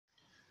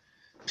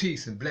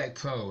peace, and black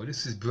power.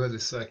 This is Brother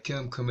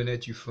Sakem coming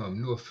at you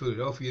from North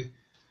Philadelphia.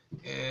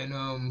 And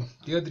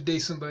the other day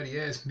somebody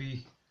asked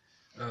me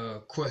a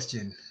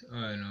question,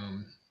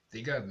 and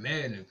they got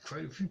mad, and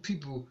quite a few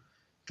people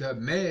got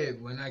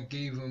mad when I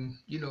gave them,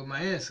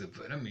 my answer.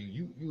 But I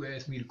mean, you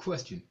asked me the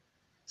question,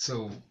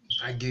 so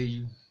I gave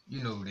you,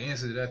 the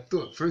answer that I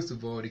thought. First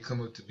of all, they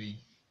come up to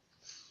me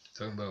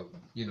talking about,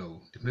 the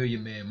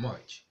Million Man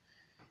March,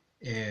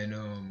 and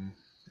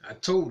I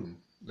told them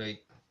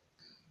like.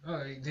 All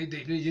right,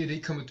 they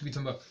come up to me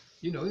talking about,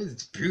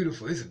 it's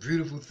beautiful. It's a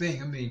beautiful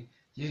thing. I mean,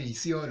 yeah, you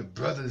see all the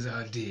brothers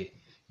out there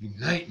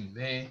uniting,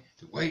 man.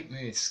 The white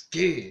man's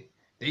scared.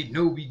 They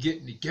know we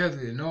getting together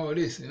and all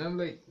this. And I'm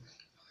like,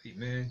 hey,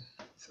 man,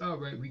 it's all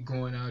right. We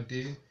going out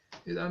there.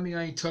 I mean,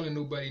 I ain't telling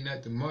nobody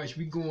not to march.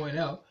 We going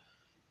out.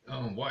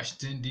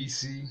 Washington,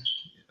 D.C.,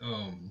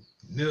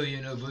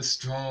 million of us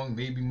strong,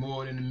 maybe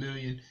more than a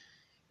million.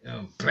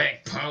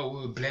 Black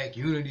power, black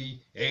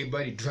unity.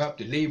 Everybody drop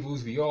the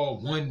labels. We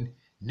all one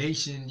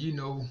nation,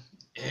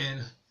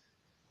 and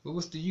but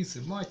what's the use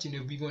of marching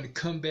if we're going to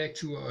come back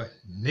to our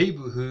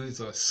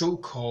neighborhoods, our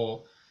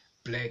so-called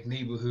black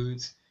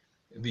neighborhoods?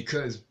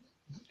 Because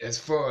as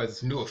far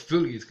as North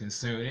Philly is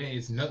concerned, it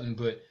ain't nothing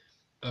but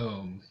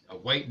a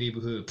white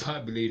neighborhood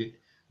populated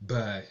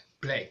by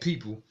black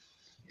people,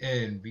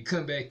 and we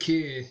come back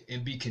here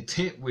and be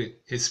content with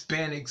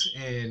Hispanics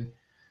and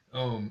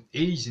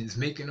Asians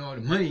making all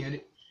the money in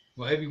it.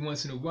 Well, every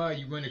once in a while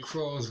you run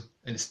across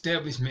an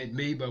establishment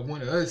made by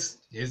one of us.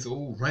 It's an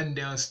old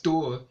rundown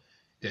store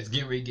that's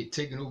getting ready to get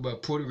taken over by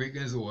Puerto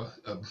Ricans, or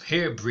a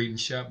hair braiding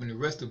shop, and the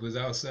rest of us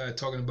outside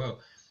talking about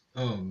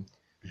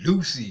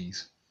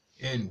Lucy's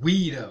and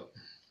weed out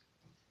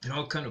and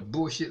all kind of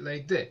bullshit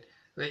like that.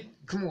 Like,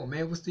 come on,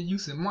 man, what's the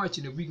use of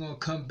marching if we gonna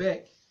come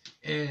back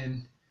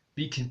and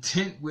be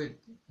content with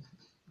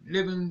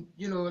living,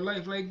 a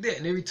life like that?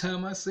 And every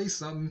time I say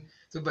something,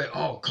 somebody,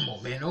 oh, come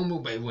on, man, don't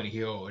nobody want to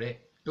hear all that.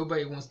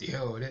 Nobody wants to hear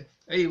all that.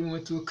 I even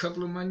went to a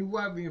couple of my New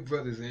Wapian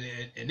brothers,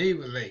 and they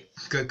were like,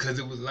 because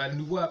there was a lot of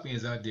New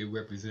Wapians out there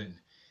representing,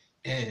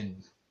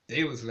 and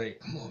they was like,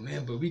 come on,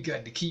 man, but we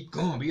got to keep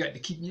going. We got to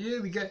keep,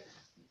 we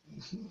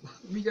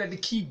got to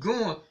keep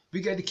going.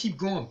 We got to keep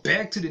going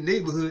back to the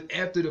neighborhood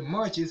after the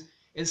marches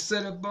and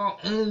set up our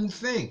own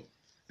thing.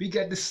 We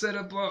got to set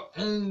up our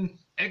own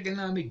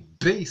economic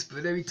base.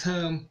 But every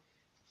time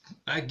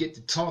I get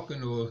to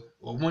talking, or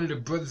one of the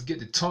brothers get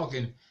to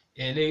talking,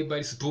 and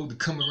everybody's supposed to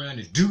come around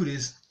and do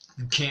this,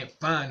 you can't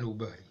find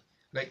nobody.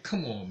 Like,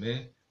 come on,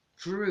 man.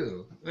 For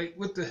real. Like,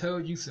 what the hell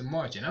use in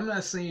marching? I'm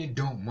not saying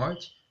don't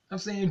march. I'm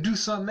saying do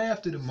something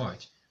after the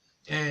march.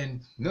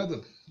 And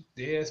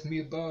they asked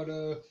me about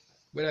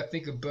what I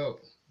think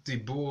about the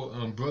boy,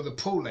 Brother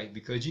Polight,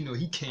 because,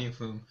 he came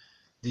from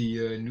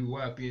the New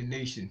Wapian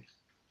Nation.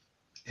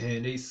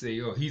 And they say,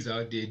 oh, he's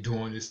out there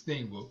doing this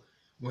thing. Well,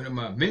 one of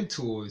my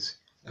mentors,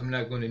 I'm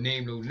not going to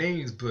name no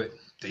names, but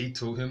they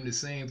told him the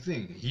same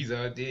thing. He's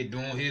out there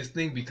doing his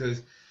thing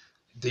because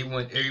they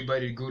want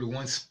everybody to go to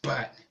one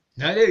spot.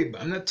 Not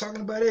everybody. I'm not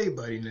talking about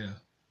everybody now.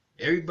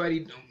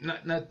 Everybody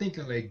not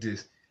thinking like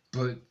this.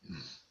 But,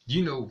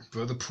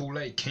 Brother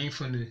Polight came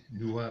from the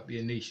New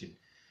Wapian Nation.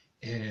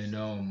 And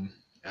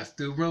I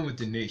still run with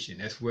the nation.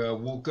 That's where I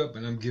woke up,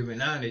 and I'm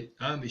giving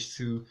homage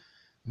to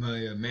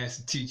my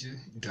master teacher,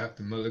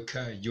 Dr.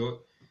 Malachi York.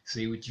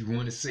 Say what you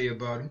want to say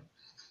about him.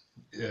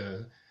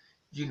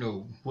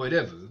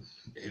 Whatever.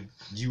 If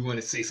you want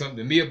to say something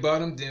to me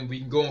about him, then we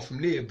can go on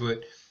from there.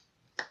 But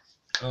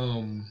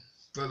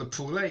Brother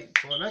Polight,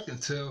 for all I can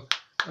tell,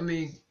 I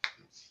mean,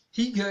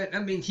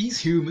 he's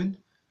human.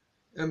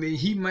 I mean,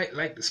 he might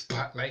like the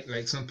spotlight,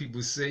 like some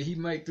people say. He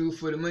might do it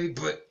for the money,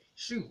 but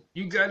shoot,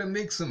 you gotta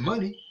make some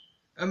money.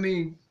 I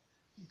mean,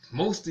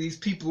 most of these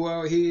people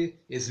out here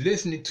is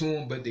listening to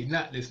him, but they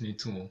not listening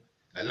to him.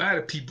 A lot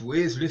of people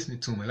is listening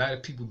to him. A lot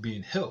of people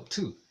being helped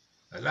too.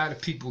 A lot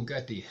of people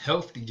got their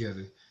health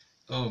together.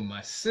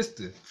 My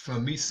sister,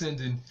 from me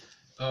sending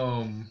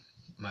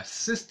my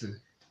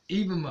sister,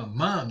 even my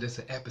mom, that's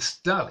an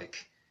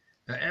apostolic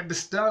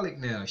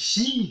now,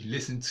 she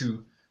listened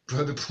to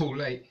Brother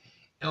Polight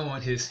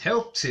on his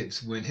health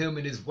tips when him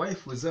and his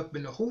wife was up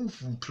in the Whole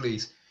Food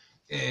place,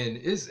 and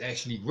it's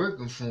actually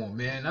working for him,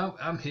 man.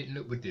 I'm hitting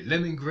it with the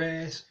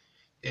lemongrass,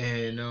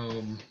 and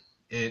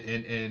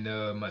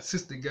my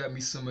sister got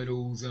me some of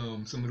those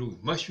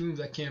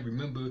mushrooms. I can't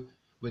remember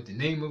what the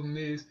name of them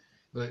is,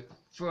 but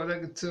for all I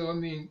can tell, I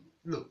mean,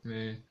 look,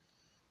 man,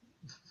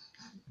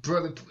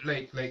 brother,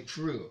 like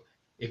for real,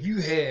 if you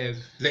have,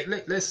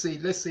 let's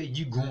say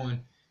you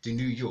going to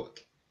New York,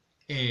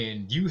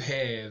 and you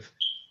have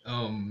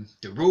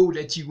the road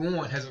that you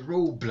on has a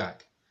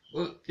roadblock.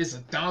 Well, it's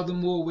 1,000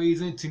 more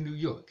ways into New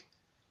York.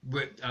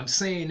 But I'm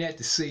saying that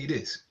to say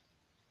this: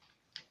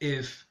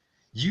 if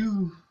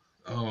you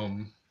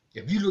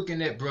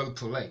looking at Brother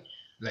Polight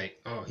like,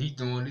 oh, he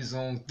doing his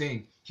own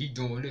thing, he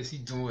doing this, he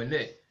doing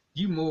that,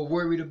 you more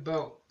worried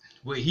about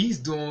what he's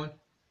doing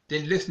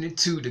than listening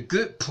to the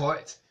good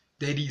parts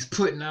that he's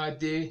putting out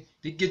there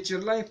to get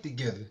your life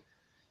together.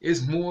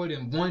 It's more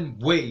than one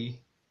way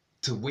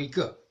to wake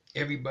up.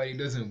 everybody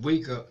doesn't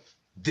wake up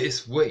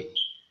this way.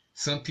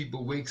 Some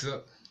people wakes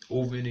up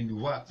over in the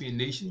Nuwapian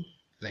nation,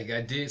 like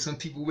I did. Some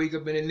people wake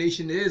up in the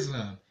Nation of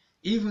Islam.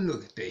 Even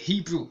the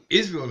Hebrew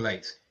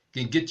Israelites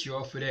can get you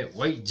off of that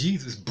white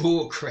Jesus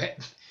bull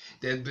crap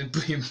that's been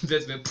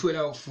put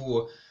out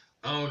for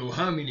I don't know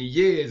how many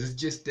years. It's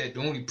just that the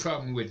only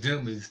problem with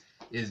them is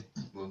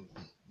well,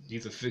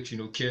 he's a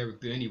fictional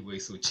character anyway,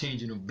 so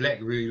changing them black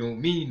really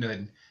don't mean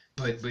nothing.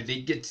 But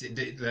they get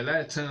a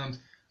lot of times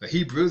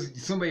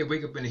somebody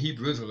wake up in the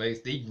Hebrew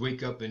Israelites, they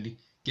wake up and they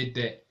get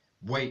that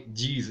white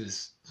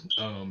Jesus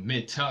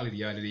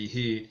mentality out of their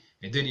head,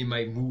 and then he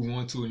might move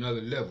on to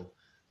another level.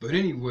 But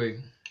anyway,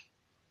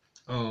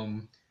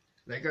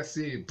 like I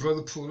said,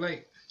 Brother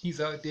Polight,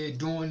 he's out there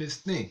doing this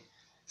thing.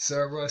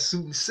 Sarah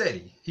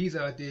Seti, he's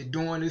out there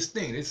doing this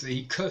thing. They say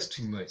he cussed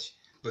too much.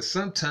 But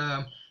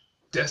sometimes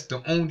that's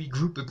the only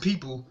group of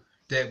people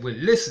that would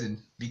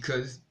listen,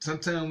 because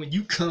sometimes when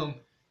you come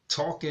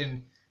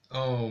talking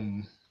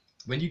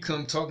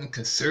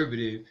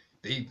conservative,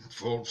 they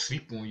fall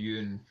asleep on you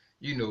and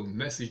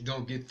message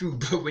don't get through.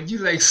 But when you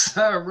like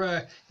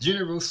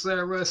General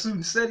Sarah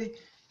Seti,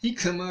 he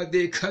come out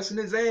there cussing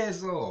his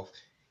ass off.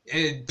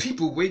 And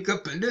people wake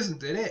up and listen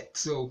to that.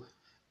 So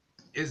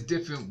it's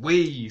different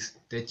ways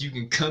that you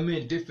can come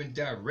in, different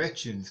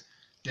directions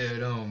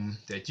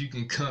that you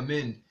can come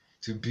in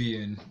to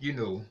being,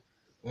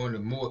 on a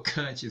more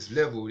conscious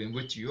level than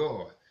what you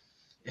are.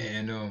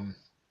 And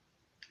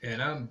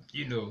I'm,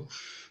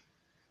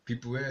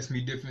 people ask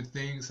me different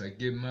things, I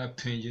give my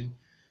opinion,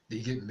 they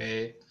get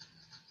mad,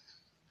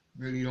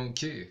 really don't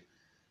care.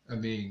 I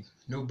mean,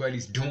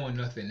 nobody's doing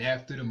nothing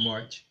after the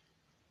march.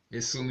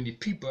 There's so many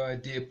people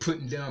out there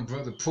putting down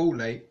Brother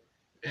Polight,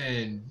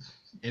 and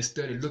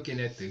instead of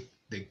looking at the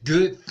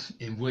good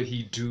in what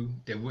he do,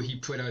 that what he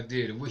put out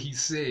there, that what he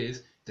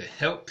says to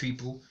help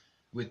people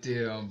with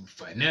their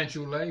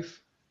financial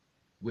life,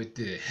 with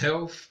their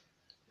health,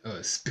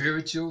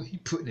 spiritual, he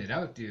putting it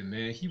out there,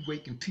 man. He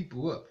waking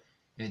people up.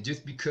 And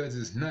just because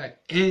it's not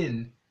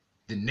in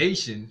the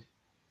nation,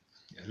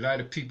 a lot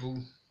of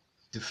people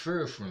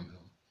defer from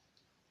him.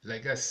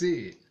 Like I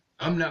said,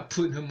 I'm not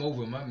putting him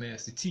over my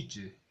master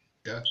teacher,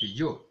 Dr.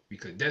 York,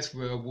 because that's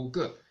where I woke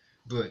up.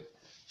 But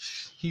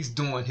he's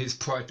doing his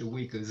part to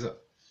wake us up.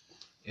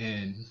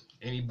 And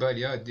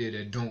anybody out there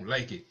that don't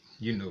like it,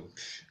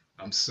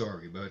 I'm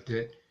sorry about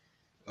that.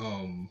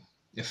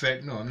 In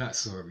fact, no, I'm not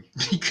sorry,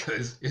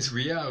 because it's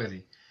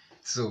reality.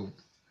 So,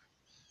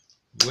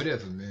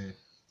 whatever, man.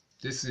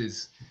 This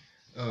is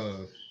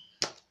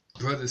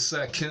Brother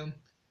Sakim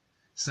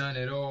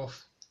signing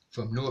off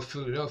from North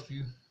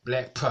Philadelphia,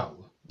 Black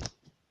Power.